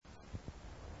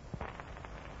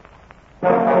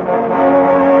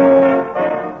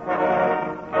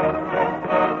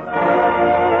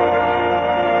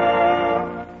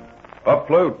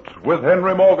Afloat with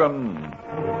Henry Morgan.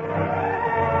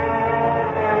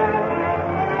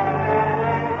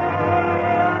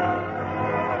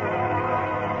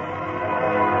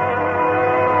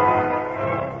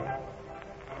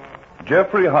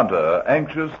 Jeffrey Hunter,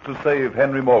 anxious to save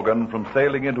Henry Morgan from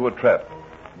sailing into a trap,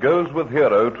 goes with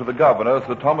Hero to the governor,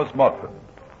 Sir Thomas Motford.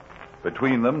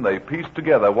 Between them, they piece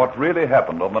together what really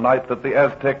happened on the night that the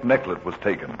Aztec necklet was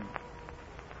taken.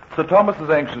 Sir Thomas is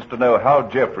anxious to know how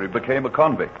Jeffrey became a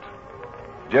convict.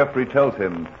 Jeffrey tells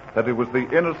him that it was the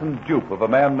innocent dupe of a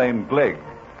man named Glegg,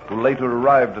 who later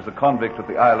arrived as a convict at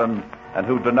the island and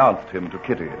who denounced him to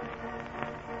Kitty.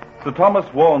 Sir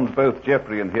Thomas warns both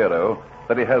Jeffrey and Hero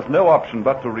that he has no option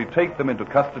but to retake them into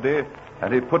custody,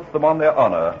 and he puts them on their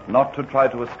honor not to try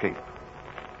to escape.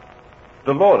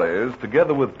 Dolores,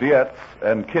 together with Dietz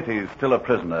and Kitty, still a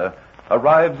prisoner,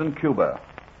 arrives in Cuba,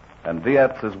 and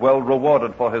Dietz is well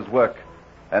rewarded for his work,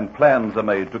 and plans are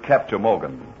made to capture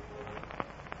Morgan.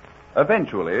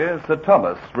 Eventually, Sir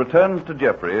Thomas returns to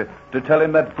Jeffrey to tell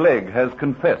him that Glegg has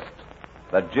confessed,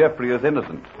 that Jeffrey is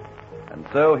innocent, and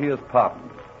so he is pardoned.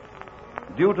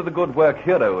 Due to the good work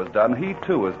Hero has done, he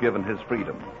too is given his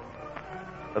freedom.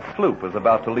 A sloop is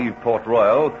about to leave Port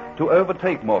Royal to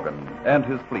overtake Morgan and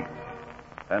his fleet,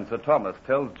 and Sir Thomas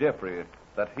tells Jeffrey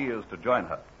that he is to join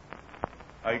her.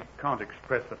 I can't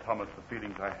express, Sir Thomas, the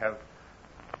feelings I have.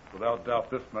 Without doubt,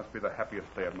 this must be the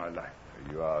happiest day of my life.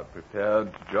 You are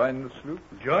prepared to join the sloop?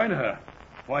 Join her?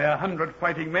 Why, 100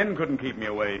 fighting men couldn't keep me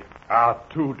away. I,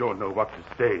 too, don't know what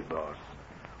to say, boss.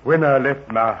 When I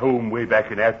left my home way back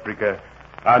in Africa,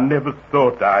 I never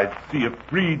thought I'd see a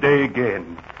free day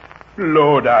again.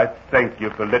 Lord, I thank you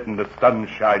for letting the sun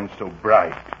shine so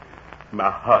bright.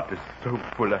 My heart is so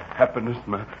full of happiness,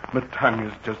 my tongue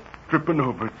is just tripping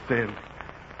over itself.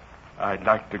 I'd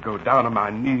like to go down on my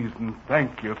knees and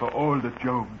thank you for all that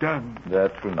you've done.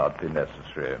 That will not be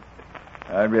necessary.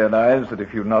 I realize that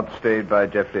if you'd not stayed by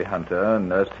Jeffrey Hunter and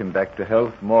nursed him back to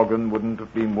health, Morgan wouldn't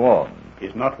have been warned.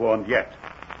 He's not warned yet.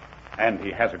 And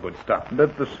he has a good start.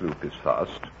 But the sloop is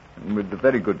fast. And with the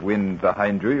very good wind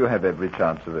behind you, you have every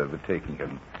chance of overtaking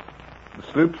him.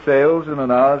 The sloop sails in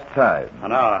an hour's time.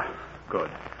 An hour?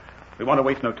 Good. We want to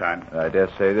waste no time. I dare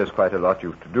say there's quite a lot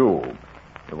you've to do.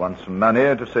 You want some money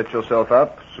to set yourself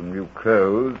up, some new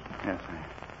clothes. Yes,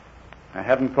 I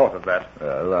hadn't thought of that.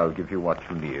 Well, I'll give you what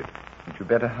you need. But you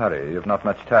better hurry. You've not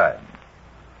much time.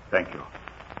 Thank you.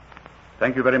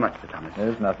 Thank you very much, Sir Thomas.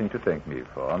 There's nothing to thank me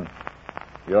for.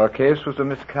 Your case was a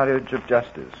miscarriage of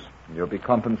justice. You'll be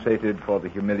compensated for the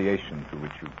humiliation to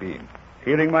which you've been.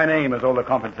 Hearing my name is all the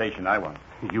compensation I want.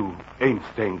 You ain't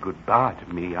saying goodbye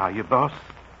to me, are you, boss?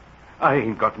 I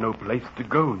ain't got no place to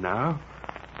go now.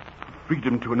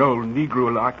 Freedom to an old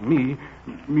Negro like me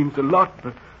means a lot,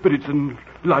 but it's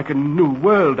like a new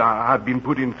world I've been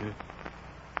put into.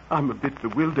 I'm a bit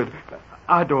bewildered.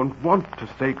 I don't want to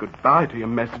say goodbye to you,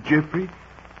 Master Jeffrey.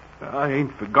 I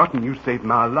ain't forgotten you saved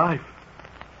my life.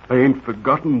 I ain't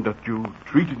forgotten that you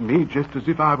treated me just as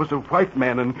if I was a white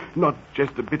man and not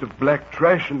just a bit of black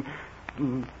trash,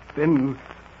 and then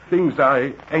things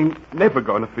I ain't never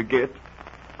going to forget.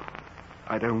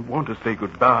 I don't want to say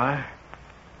goodbye.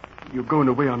 You're going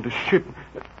away on the ship.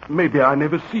 Maybe I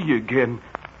never see you again.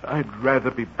 I'd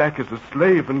rather be back as a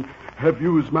slave and have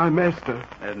you as my master.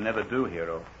 That'd never do,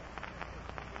 Hero.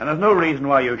 And there's no reason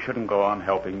why you shouldn't go on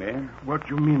helping me. What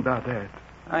do you mean by that?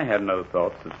 I had no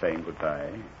thoughts of saying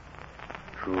goodbye.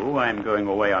 True, I'm going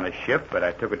away on a ship, but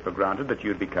I took it for granted that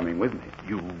you'd be coming with me.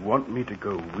 You want me to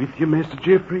go with you, Master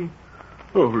Jeffrey?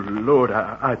 Oh, Lord,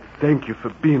 I thank you for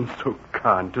being so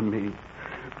kind to me.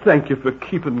 Thank you for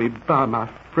keeping me by my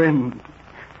friend.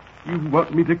 You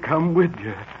want me to come with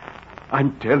you.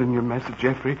 I'm telling you, Master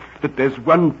Jeffrey, that there's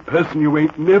one person you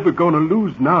ain't never going to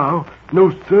lose now.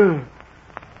 No, sir.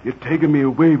 You're taking me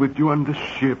away with you on the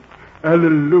ship.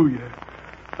 Hallelujah.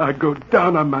 I go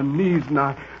down on my knees and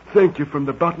I thank you from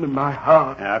the bottom of my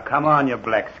heart. Now, come on, you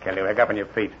black scallywag, up on your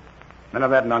feet. None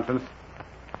of that nonsense.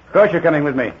 Of course you're coming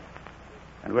with me.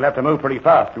 And we'll have to move pretty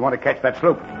fast if you want to catch that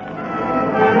sloop.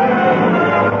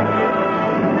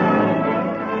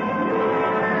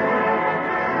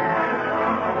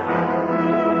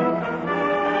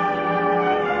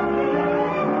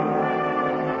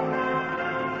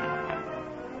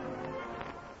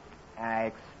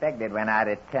 When I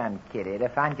returned, Kitty, to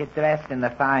find you dressed in the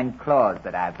fine clothes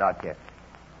that I brought you.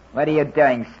 What are you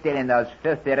doing still in those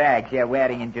filthy rags you're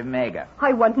wearing in Jamaica?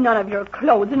 I want none of your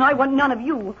clothes, and I want none of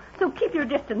you. So keep your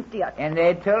distance, dear. And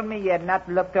they told me you had not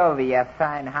looked over your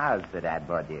fine house that I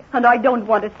bought you. And I don't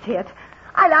want to see it.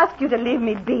 I'll ask you to leave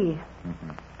me be.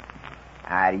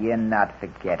 Are you not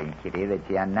forgetting, Kitty, that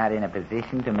you are not in a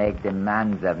position to make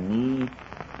demands of me?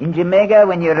 In Jamaica,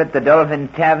 when you were at the Dolphin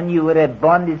Tavern, you were a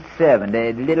bonded servant,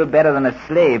 a little better than a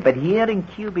slave. But here in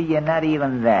Cuba, you're not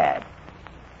even that.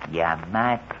 You're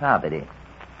my property.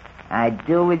 I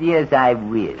do with you as I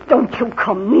will. Don't you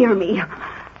come near me.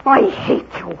 I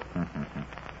hate you.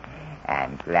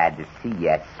 I'm glad to see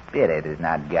your spirit is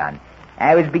not gone.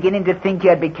 I was beginning to think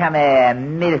you'd become a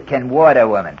milk and water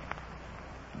woman.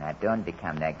 Now, don't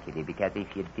become that, Kitty, because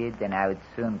if you did, then I would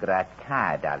soon grow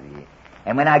tired of you.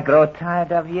 And when I grow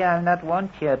tired of you, I'll not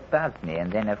want you above me,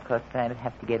 and then, of course, I'll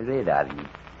have to get rid of you.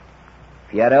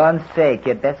 For your own sake,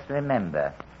 you'd best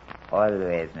remember,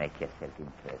 always make yourself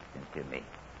interesting to me.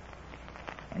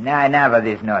 And now enough of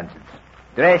this nonsense.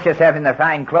 Dress yourself in the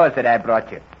fine clothes that I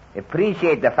brought you.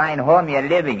 Appreciate the fine home you're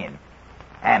living in.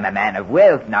 I'm a man of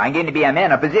wealth now. I'm going to be a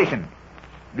man of position.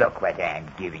 Look what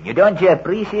I'm giving you. Don't you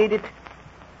appreciate it?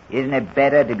 Isn't it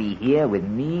better to be here with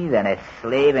me than a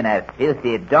slave in a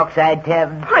filthy dockside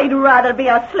tavern? I'd rather be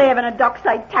a slave in a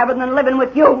dockside tavern than living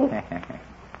with you.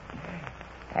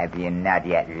 Have you not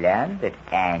yet learned that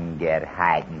anger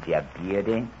heightens your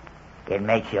beauty? It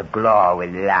makes you glow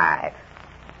with life.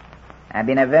 I've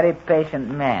been a very patient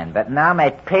man, but now my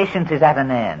patience is at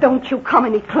an end. Don't you come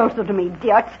any closer to me,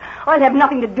 Dietz. I'll have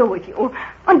nothing to do with you.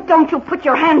 And don't you put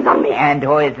your hands on me. And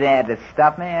who is there to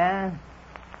stop me, eh?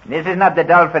 This is not the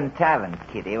Dolphin Tavern,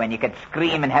 Kitty, when you could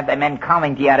scream and have the men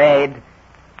coming to your aid.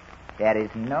 There is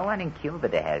no one in Cuba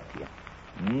to help you.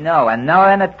 No one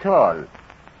at all.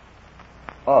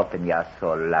 Open your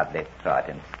soul, lovely throat,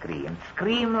 and scream.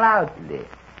 Scream loudly.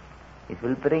 It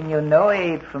will bring you no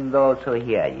aid from those who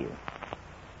hear you.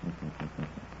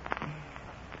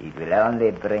 It will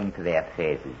only bring to their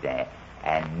faces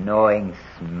a knowing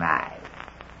smile.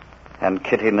 And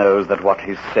Kitty knows that what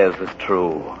he says is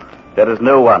true. There is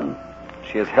no one.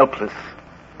 She is helpless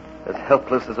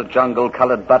as a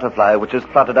jungle-colored butterfly which is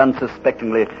fluttered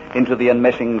unsuspectingly into the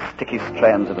enmeshing, sticky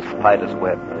strands of a spider's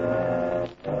web.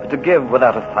 But to give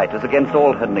without a fight is against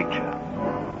all her nature.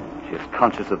 She is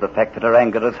conscious of the fact that her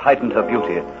anger has heightened her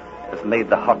beauty, has made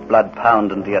the hot blood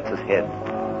pound in Dietz's head,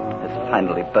 has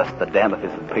finally burst the dam of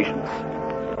his impatience.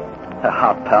 Her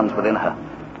heart pounds within her.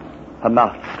 Her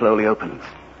mouth slowly opens.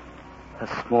 Her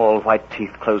small white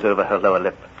teeth close over her lower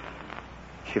lip.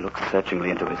 She looks searchingly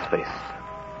into his face.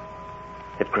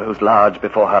 It grows large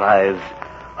before her eyes,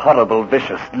 horrible,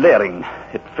 vicious, leering.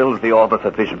 It fills the orb of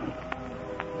her vision.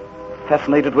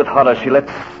 Fascinated with horror, she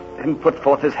lets him put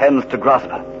forth his hands to grasp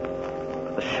her.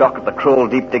 The shock of the cruel,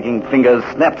 deep-digging fingers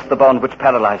snaps the bond which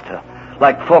paralyzed her.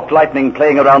 Like forked lightning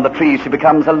playing around the trees, she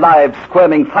becomes a live,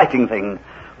 squirming, fighting thing.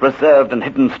 Reserved and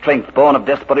hidden strength born of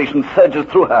desperation surges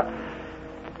through her.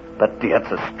 But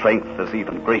Dietz's strength is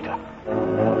even greater.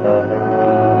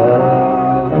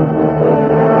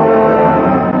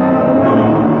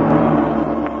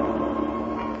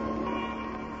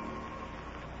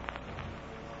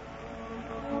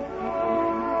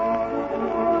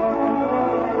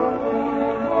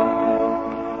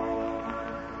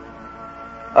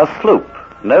 A sloop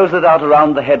noses out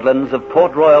around the headlands of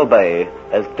Port Royal Bay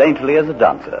as daintily as a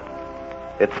dancer.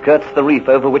 It skirts the reef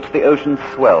over which the ocean's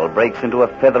swell breaks into a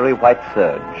feathery white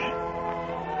surge.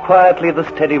 Quietly, the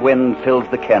steady wind fills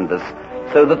the canvas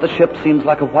so that the ship seems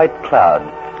like a white cloud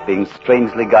being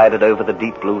strangely guided over the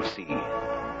deep blue sea.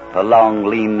 Her long,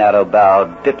 lean, narrow bow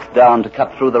dips down to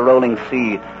cut through the rolling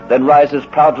sea, then rises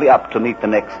proudly up to meet the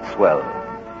next swell.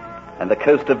 And the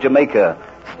coast of Jamaica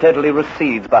steadily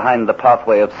recedes behind the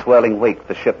pathway of swirling wake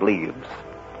the ship leaves.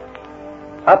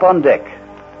 Up on deck,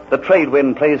 the trade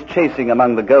wind plays chasing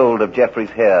among the gold of Geoffrey's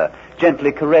hair,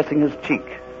 gently caressing his cheek,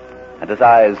 and his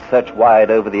eyes search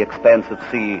wide over the expanse of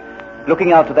sea,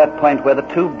 looking out to that point where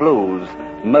the two blues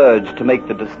merge to make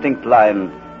the distinct line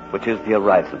which is the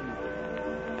horizon.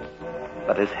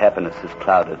 But his happiness is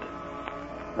clouded.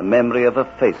 The memory of her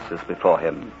face is before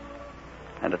him,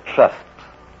 and a trust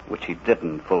which he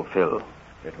didn't fulfill.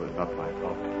 It was not my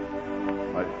fault.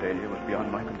 My failure was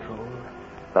beyond my control.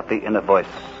 But the inner voice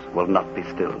will not be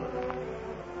still.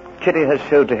 Kitty has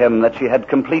showed to him that she had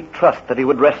complete trust that he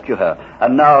would rescue her,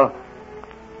 and now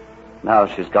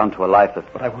she's gone to a life of...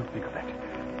 But I won't think of that.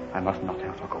 I must not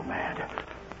else I'll go mad.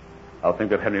 I'll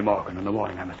think of Henry Morgan and the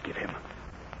warning I must give him.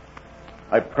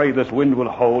 I pray this wind will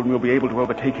hold and we'll be able to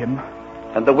overtake him.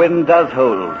 And the wind does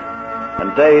hold,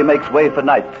 and day makes way for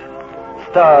night.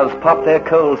 Stars pop their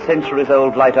cold,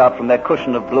 centuries-old light out from their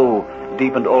cushion of blue,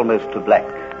 deepened almost to black.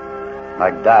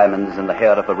 Like diamonds in the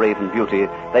hair of a raven beauty,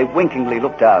 they winkingly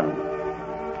look down.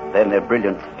 Then their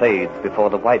brilliance fades before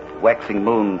the white, waxing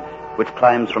moon, which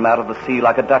climbs from out of the sea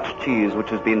like a Dutch cheese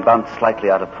which has been bounced slightly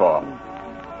out of form.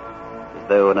 As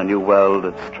though in a new world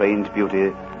of strange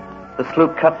beauty, the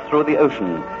sloop cuts through the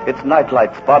ocean, its night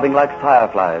lights bobbing like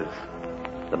fireflies,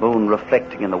 the moon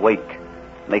reflecting in the wake,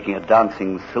 making a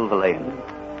dancing silver lane,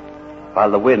 while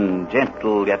the wind,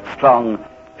 gentle yet strong,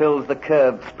 fills the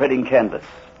curved, spreading canvas.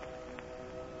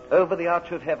 Over the arch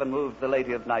of heaven moves the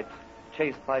Lady of Night,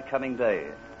 chased by coming day.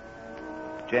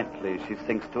 Gently she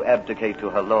sinks to abdicate to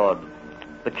her Lord,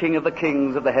 the King of the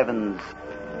kings of the heavens.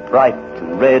 Bright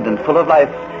and red and full of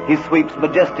life, he sweeps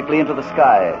majestically into the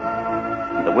sky,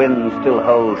 and the wind still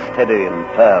holds steady and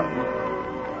firm.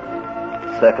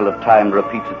 The circle of time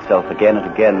repeats itself again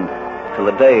and again, till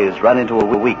the days run into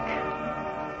a week.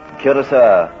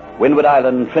 Curacao, Windward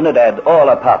Island, Trinidad, all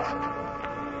are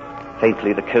past.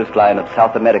 Faintly, the coastline of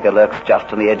South America lurks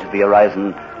just on the edge of the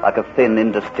horizon like a thin,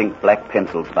 indistinct black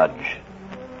pencil smudge.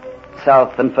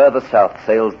 South and further south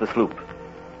sails the sloop.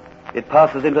 It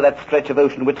passes into that stretch of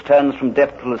ocean which turns from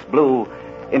depthless blue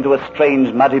into a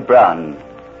strange muddy brown,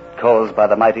 caused by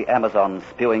the mighty Amazon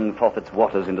spewing forth its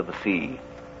waters into the sea.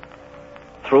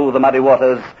 Through the muddy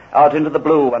waters, out into the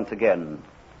blue once again.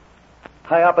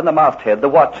 High up in the masthead, the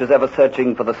watch is ever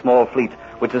searching for the small fleet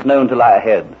which is known to lie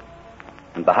ahead.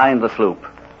 And behind the sloop,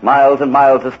 miles and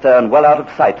miles astern, well out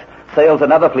of sight, sails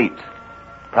another fleet,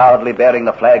 proudly bearing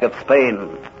the flag of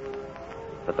Spain.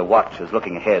 But the watch is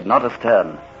looking ahead, not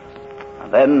astern.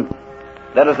 And then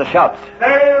there is a shout.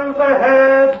 Sails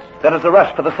ahead! There is a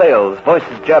rush for the sails.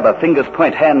 Voices jabber, fingers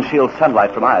point, hands shield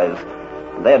sunlight from eyes.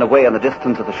 And then away in the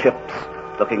distance are the ships,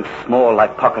 looking small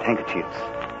like pocket handkerchiefs.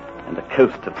 And the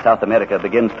coast of South America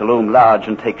begins to loom large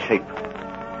and take shape.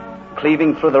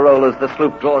 Cleaving through the rollers, the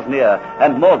sloop draws near,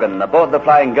 and Morgan, aboard the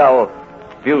Flying Gull,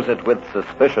 views it with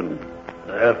suspicion.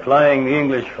 They're flying the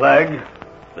English flag,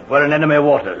 but we're in enemy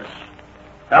waters.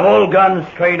 Have all guns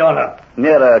straight on her.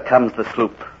 Nearer comes the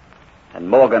sloop, and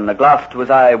Morgan, a glass to his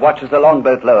eye, watches the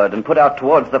longboat lowered and put out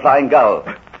towards the Flying Gull.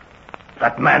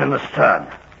 That man in the stern.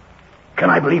 Can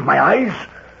I believe my eyes?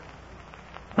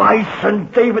 By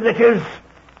St. David it is.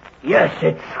 Yes,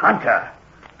 it's Hunter.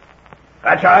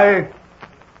 Patcheye,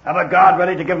 have a guard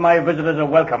ready to give my visitors a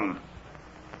welcome.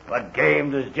 What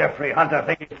game does Geoffrey Hunter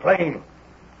think he's playing?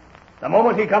 The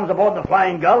moment he comes aboard the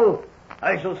Flying Gull,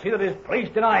 I shall see that he's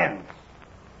placed in irons.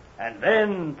 And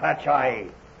then, Patcheye,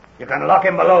 you can lock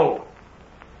him below.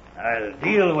 I'll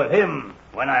deal with him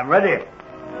when I'm ready.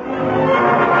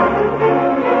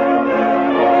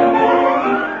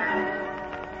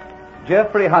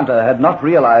 Geoffrey Hunter had not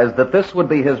realized that this would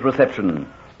be his reception.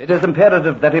 It is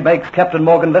imperative that he makes Captain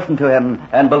Morgan listen to him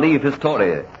and believe his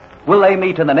story. Will they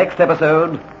meet in the next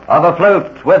episode of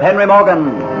Afloat with Henry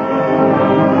Morgan?